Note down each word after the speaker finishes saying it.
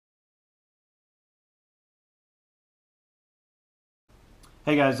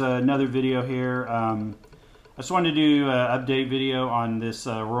Hey guys, another video here. I just wanted to do an update video on this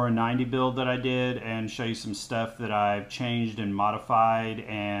Aurora 90 build that I did and show you some stuff that I've changed and modified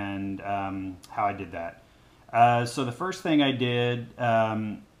and how I did that. So the first thing I did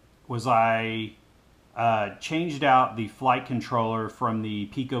was I changed out the flight controller from the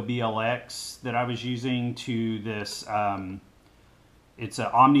Pico BLX that I was using to this, it's an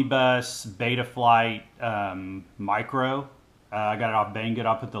Omnibus BETAFLIGHT Micro. I got it off Banggood.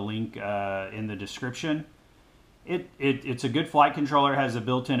 I'll put the link in the description. It's a good flight controller. It has a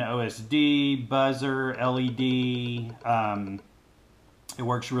built-in OSD, buzzer, LED. It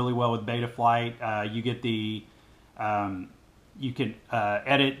works really well with BETAFLIGHT. You get the you can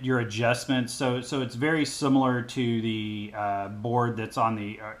edit your adjustments. So it's very similar to the board that's on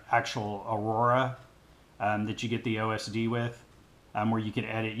the actual Aurora that you get the OSD with. Where you can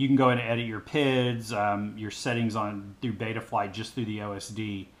edit, you can go in and edit your PIDs, your settings on through BETAFLIGHT just through the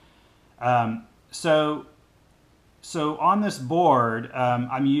OSD. So on this board,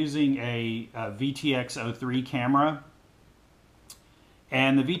 I'm using a VTX03 camera,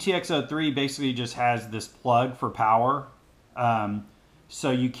 and the VTX03 basically just has this plug for power.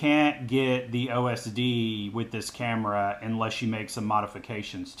 So you can't get the OSD with this camera unless you make some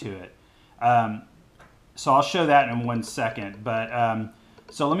modifications to it. So I'll show that in 1 second, but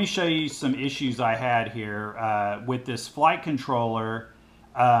so let me show you some issues I had here with this flight controller.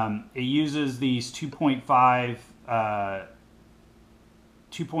 It uses these 2.5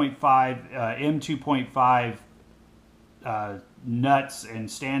 M2.5 nuts and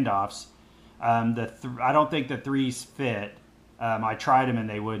standoffs. I don't think the 3s fit. I tried them and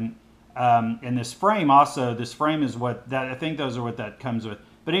they wouldn't. And this frame also, this frame is what that, I think those are what that comes with.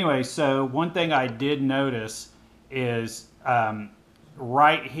 But anyway, so one thing I did notice is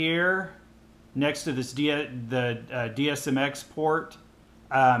right here next to this DSMX port,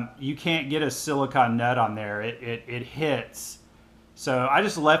 you can't get a silicone nut on there. It hits. So I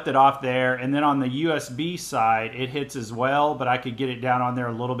just left it off there, and then on the USB side it hits as well, but I could get it down on there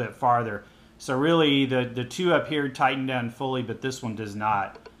a little bit farther. So really the two up here tighten down fully, but this one does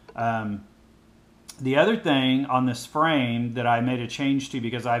not. The other thing on this frame that I made a change to,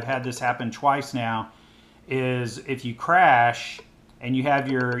 because I've had this happen twice now, is if you crash and you have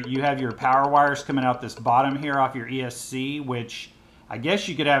your power wires coming out this bottom here off your ESC, which I guess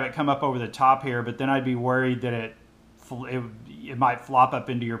you could have it come up over the top here, but then I'd be worried that it might flop up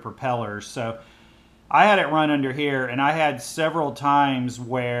into your propellers. So I had it run under here, and I had several times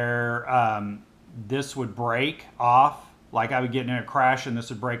where this would break off. Like I would get in a crash and this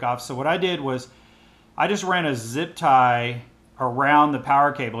would break off. So what I did was I just ran a zip tie around the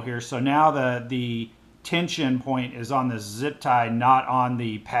power cable here. So now the tension point is on the zip tie, not on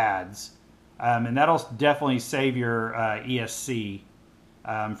the pads. And that'll definitely save your ESC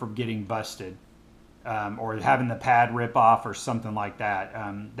from getting busted or having the pad rip off or something like that.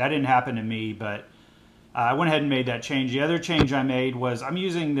 That didn't happen to me, but I went ahead and made that change. The other change I made was I'm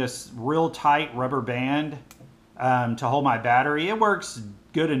using this real tight rubber band to hold my battery. It works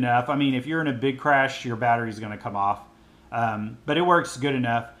good enough. I mean, if you're in a big crash, your battery's going to come off, but it works good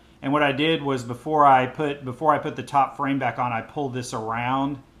enough. And what I did was before I put the top frame back on, I pulled this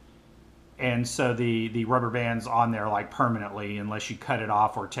around, and so the rubber band's on there like permanently unless you cut it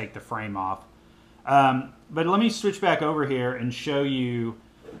off or take the frame off. But let me switch back over here and show you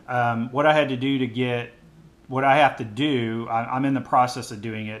what I had to do to get what I have to do. I'm in the process of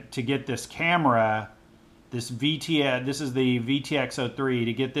doing it to get this camera. This is the VTX03,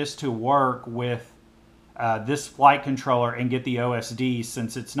 to get this to work with this flight controller and get the OSD,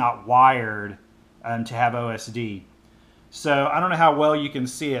 since it's not wired to have OSD. So I don't know how well you can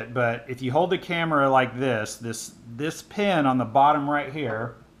see it, but if you hold the camera like this pin on the bottom right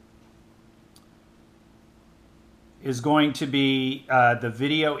here is going to be the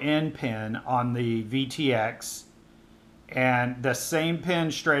video in pin on the VTX. And the same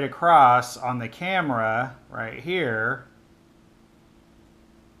pin straight across on the camera right here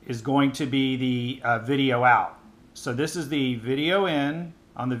is going to be the video out. So this is the video in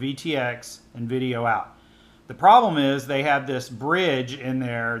on the VTX and video out. The problem is they have this bridge in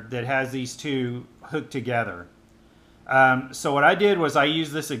there that has these two hooked together. So what I did was I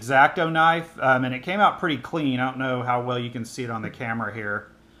used this X-Acto knife, and it came out pretty clean. I don't know how well you can see it on the camera here.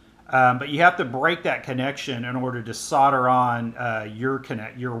 But you have to break that connection in order to solder on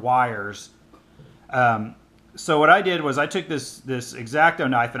your wires. So what I did was I took this X-Acto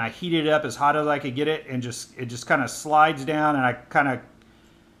knife and I heated it up as hot as I could get it, and it just kind of slides down, and I kind of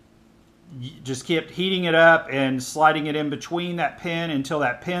just kept heating it up and sliding it in between that pin until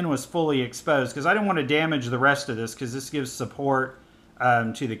that pin was fully exposed, because I didn't want to damage the rest of this, because this gives support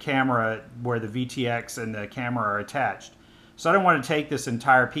to the camera where the VTX and the camera are attached. So I don't want to take this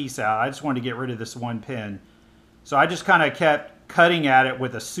entire piece out. I just wanted to get rid of this one pin. So I just kind of kept cutting at it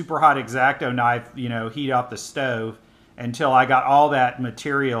with a super hot X-Acto knife, you know, heat off the stove, until I got all that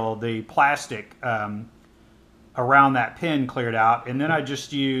material, the plastic around that pin cleared out. And then I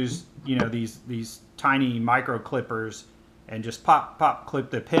just used, you know, these tiny micro clippers and just pop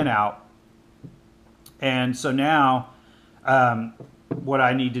clip the pin out. And so now what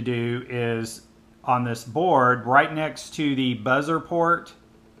I need to do is on this board right next to the buzzer port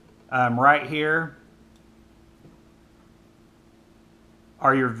right here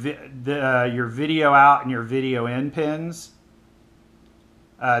are your video out and your video in pins.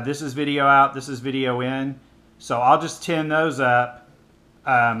 This is video out, this is video in. So I'll just tin those up,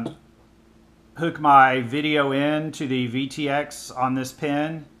 hook my video in to the VTX on this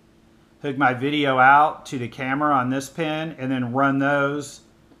pin, hook my video out to the camera on this pin, and then run those,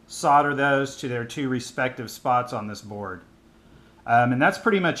 solder those to their two respective spots on this board. And that's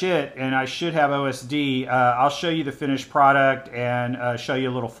pretty much it, and I should have OSD. I'll show you the finished product and show you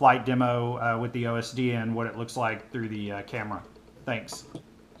a little flight demo with the OSD and what it looks like through the camera. Thanks.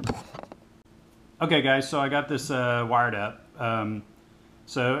 Okay guys, so I got this wired up.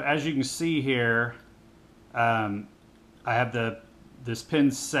 So as you can see here, I have this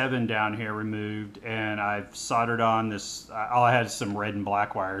pin 7 down here removed, and I've soldered on this. All I had is some red and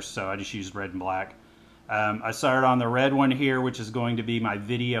black wires, so I just used red and black. I soldered on the red one here, which is going to be my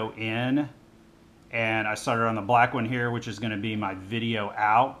video in, and I soldered on the black one here, which is going to be my video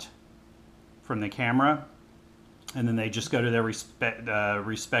out from the camera. And then they just go to their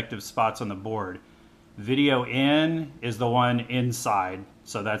respective spots on the board. Video in is the one inside,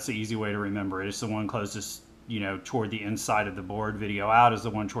 so that's the easy way to remember it. It's the one closest, you know, toward the inside of the board. Video out is the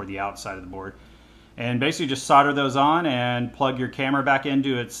one toward the outside of the board. And basically just solder those on and plug your camera back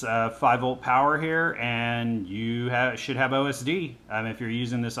into its 5-volt power here, and you should have OSD if you're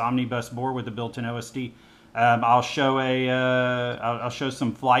using this omnibus board with the built-in OSD. I'll show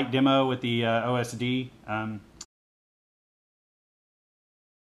some flight demo with the OSD.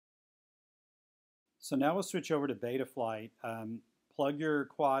 So now we'll switch over to BETAFLIGHT. Plug your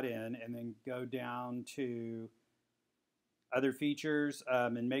quad in and then go down to other features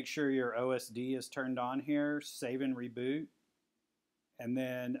and make sure your OSD is turned on here. Save and reboot. And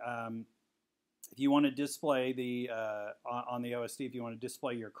then if you want to display the on the OSD, if you want to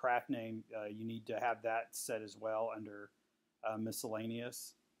display your craft name, you need to have that set as well under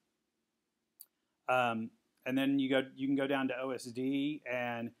miscellaneous. And then you can go down to OSD,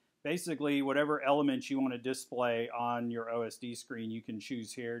 and basically whatever elements you want to display on your OSD screen, you can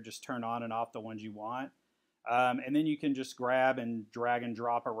choose here. Just turn on and off the ones you want. And then you can just grab and drag and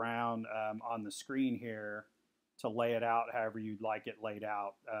drop around on the screen here to lay it out however you'd like it laid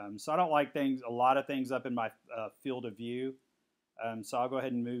out. So I don't like a lot of things up in my field of view. So I'll go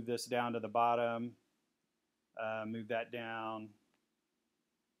ahead and move this down to the bottom, move that down,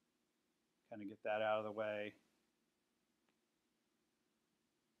 kind of get that out of the way.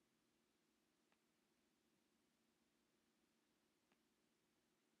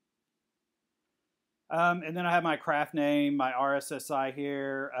 And then I have my craft name, my RSSI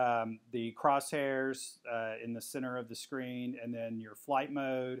here, the crosshairs in the center of the screen, and then your flight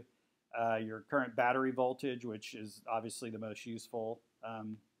mode, your current battery voltage, which is obviously the most useful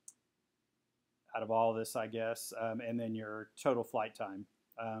out of all of this, I guess, and then your total flight time.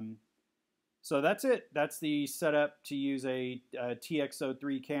 So that's it. That's the setup to use a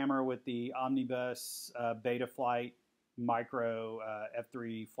TX03 camera with the Omnibus BETAFLIGHT Micro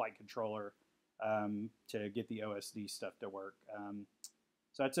F3 flight controller. To get the OSD stuff to work.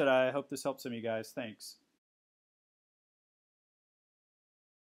 So that's it. I hope this helps some of you guys. Thanks.